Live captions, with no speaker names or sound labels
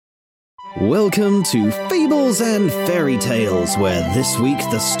Welcome to Fables and Fairy Tales, where this week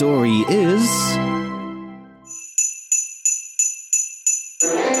the story is...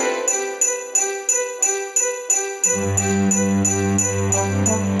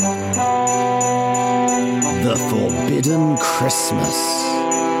 The Forbidden Christmas.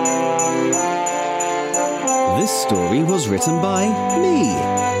 This story was written by me,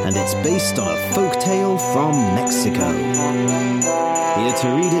 and it's based on a folktale from Mexico. Here to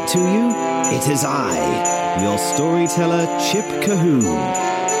read it to you, it is I, your storyteller, Chip Cahoon.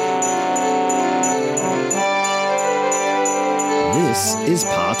 This is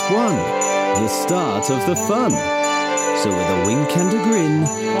part 1, the start of the fun. So with a wink and a grin,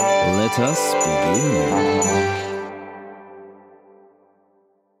 let us begin.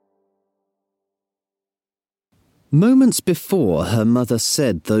 Moments before her mother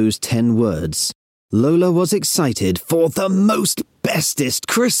said those 10 words, Lola was excited for the most bestest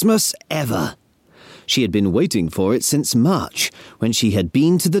Christmas ever. She had been waiting for it since March, when she had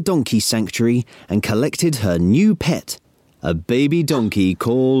been to the donkey sanctuary and collected her new pet, a baby donkey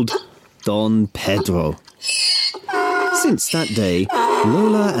called Don Pedro. Since that day,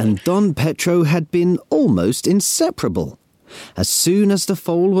 Lola and Don Pedro had been almost inseparable. As soon as the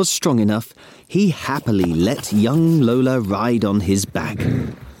foal was strong enough, he happily let young Lola ride on his back.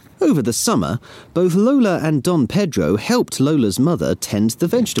 Over the summer, both Lola and Don Pedro helped Lola's mother tend the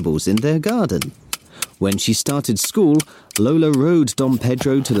vegetables in their garden. When she started school, Lola rode Don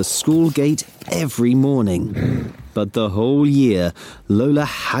Pedro to the school gate every morning. But the whole year, Lola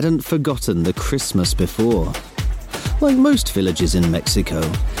hadn't forgotten the Christmas before. Like most villages in Mexico,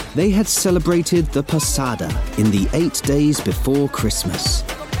 they had celebrated the Posada in the 8 days before Christmas.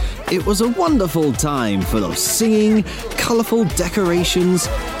 It was a wonderful time full of singing, colourful decorations,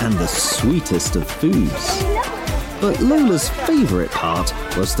 and the sweetest of foods. But Lola's favourite part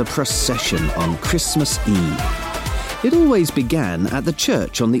was the procession on Christmas Eve. It always began at the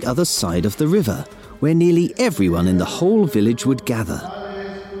church on the other side of the river, where nearly everyone in the whole village would gather.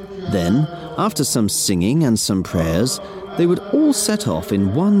 Then, after some singing and some prayers, they would all set off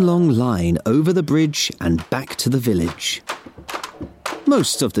in one long line over the bridge and back to the village.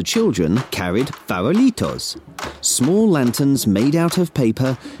 Most of the children carried farolitos, small lanterns made out of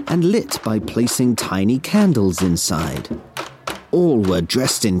paper and lit by placing tiny candles inside. All were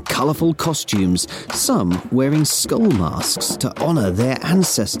dressed in colourful costumes, some wearing skull masks to honour their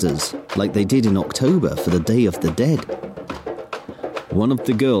ancestors, like they did in October for the Day of the Dead. One of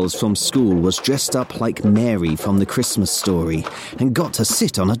the girls from school was dressed up like Mary from the Christmas Story and got to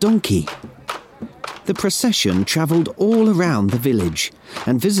sit on a donkey. The procession travelled all around the village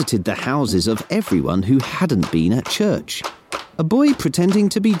and visited the houses of everyone who hadn't been at church. A boy pretending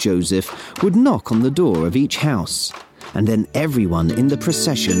to be Joseph would knock on the door of each house, and then everyone in the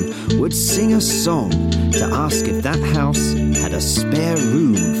procession would sing a song to ask if that house had a spare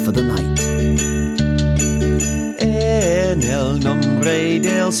room for the night. En el nombre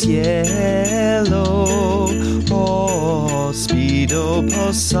del cielo, os pido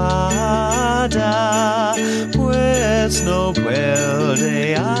posada, pues no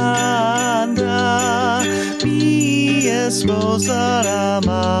puede andar mi esposa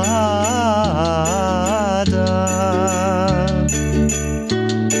amada.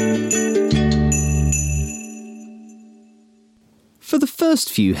 For the first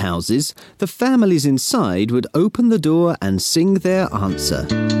few houses, the families inside would open the door and sing their answer,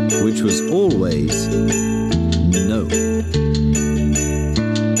 which was always no.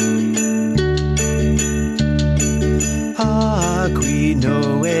 Aquí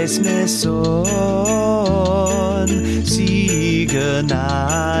no es mesón, sigan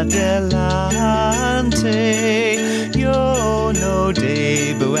adelante, yo no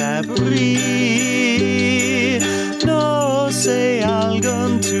debo abrir, no sé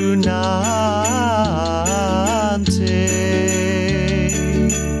algo tunante.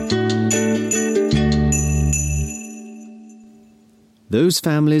 Those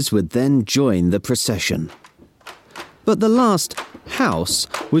families would then join the procession. But the last house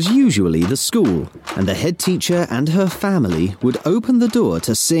was usually the school, and the head teacher and her family would open the door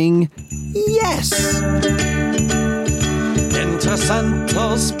to sing yes! Entre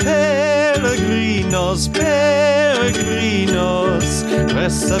santos peregrinos, peregrinos,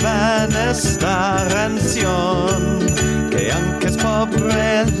 reciban esta canción, que aunque es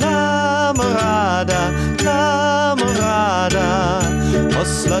pobre la morada,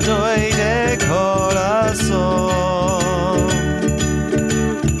 os la doy de corazón.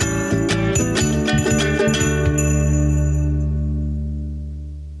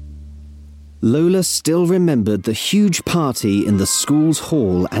 Lola still remembered the huge party in the school's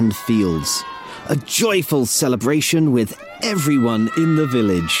hall and fields. A joyful celebration with everyone in the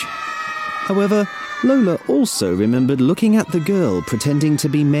village. However, Lola also remembered looking at the girl pretending to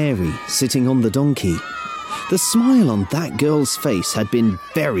be Mary, sitting on the donkey. The smile on that girl's face had been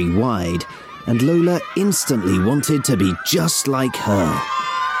very wide, and Lola instantly wanted to be just like her.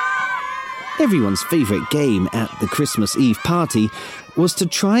 Everyone's favourite game at the Christmas Eve party was to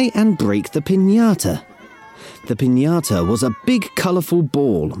try and break the piñata. The piñata was a big colourful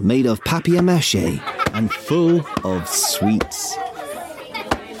ball made of papier-mâché and full of sweets.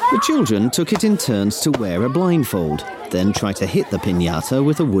 The children took it in turns to wear a blindfold, then try to hit the piñata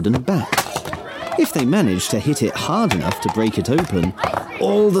with a wooden bat. If they managed to hit it hard enough to break it open,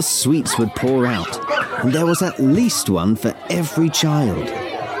 all the sweets would pour out, and there was at least one for every child.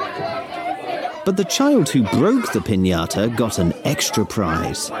 But the child who broke the piñata got an extra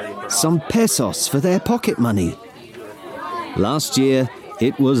prize, some pesos for their pocket money. Last year,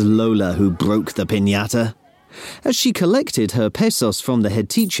 it was Lola who broke the piñata. As she collected her pesos from the head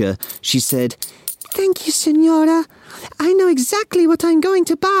teacher, she said, "Thank you, Senora. I know exactly what I'm going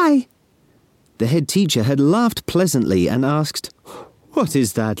to buy." The head teacher had laughed pleasantly and asked, "What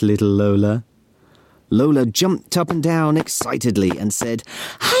is that, little Lola?" Lola jumped up and down excitedly and said,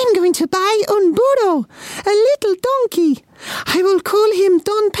 "I'm going to buy un burro, a little donkey. I will call him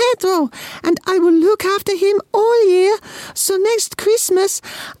Don Pedro, and I will look after him all year, so next Christmas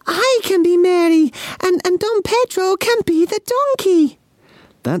I can be Mary, and Don Pedro can be the donkey."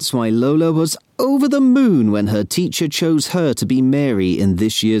 That's why Lola was over the moon when her teacher chose her to be Mary in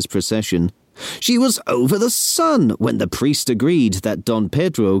this year's procession. She was over the sun when the priest agreed that Don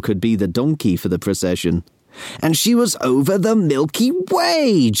Pedro could be the donkey for the procession. And she was over the Milky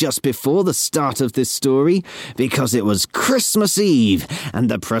Way just before the start of this story, because it was Christmas Eve and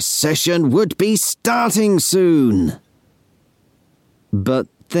the procession would be starting soon. But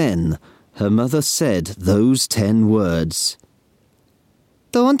then her mother said those 10 words.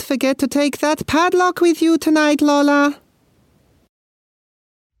 "Don't forget to take that padlock with you tonight, Lola."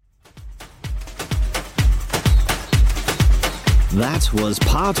 That was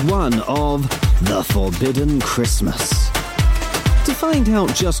part 1 of The Forbidden Christmas. To find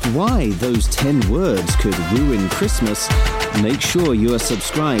out just why those 10 words could ruin Christmas, make sure you are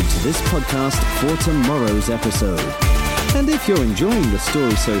subscribed to this podcast for tomorrow's episode. And if you're enjoying the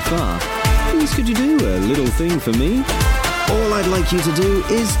story so far, please could you do a little thing for me? All I'd like you to do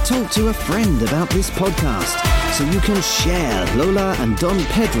is talk to a friend about this podcast so you can share Lola and Don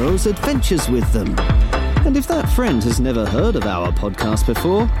Pedro's adventures with them. And if that friend has never heard of our podcast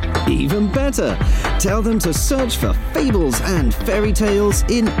before, even better. Tell them to search for Fables and Fairy Tales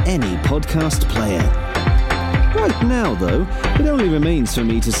in any podcast player. Right now, though, it only remains for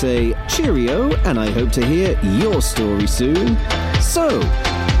me to say cheerio, and I hope to hear your story soon. So,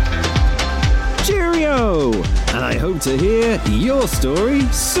 cheerio! And I hope to hear your story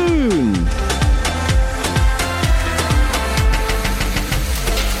soon.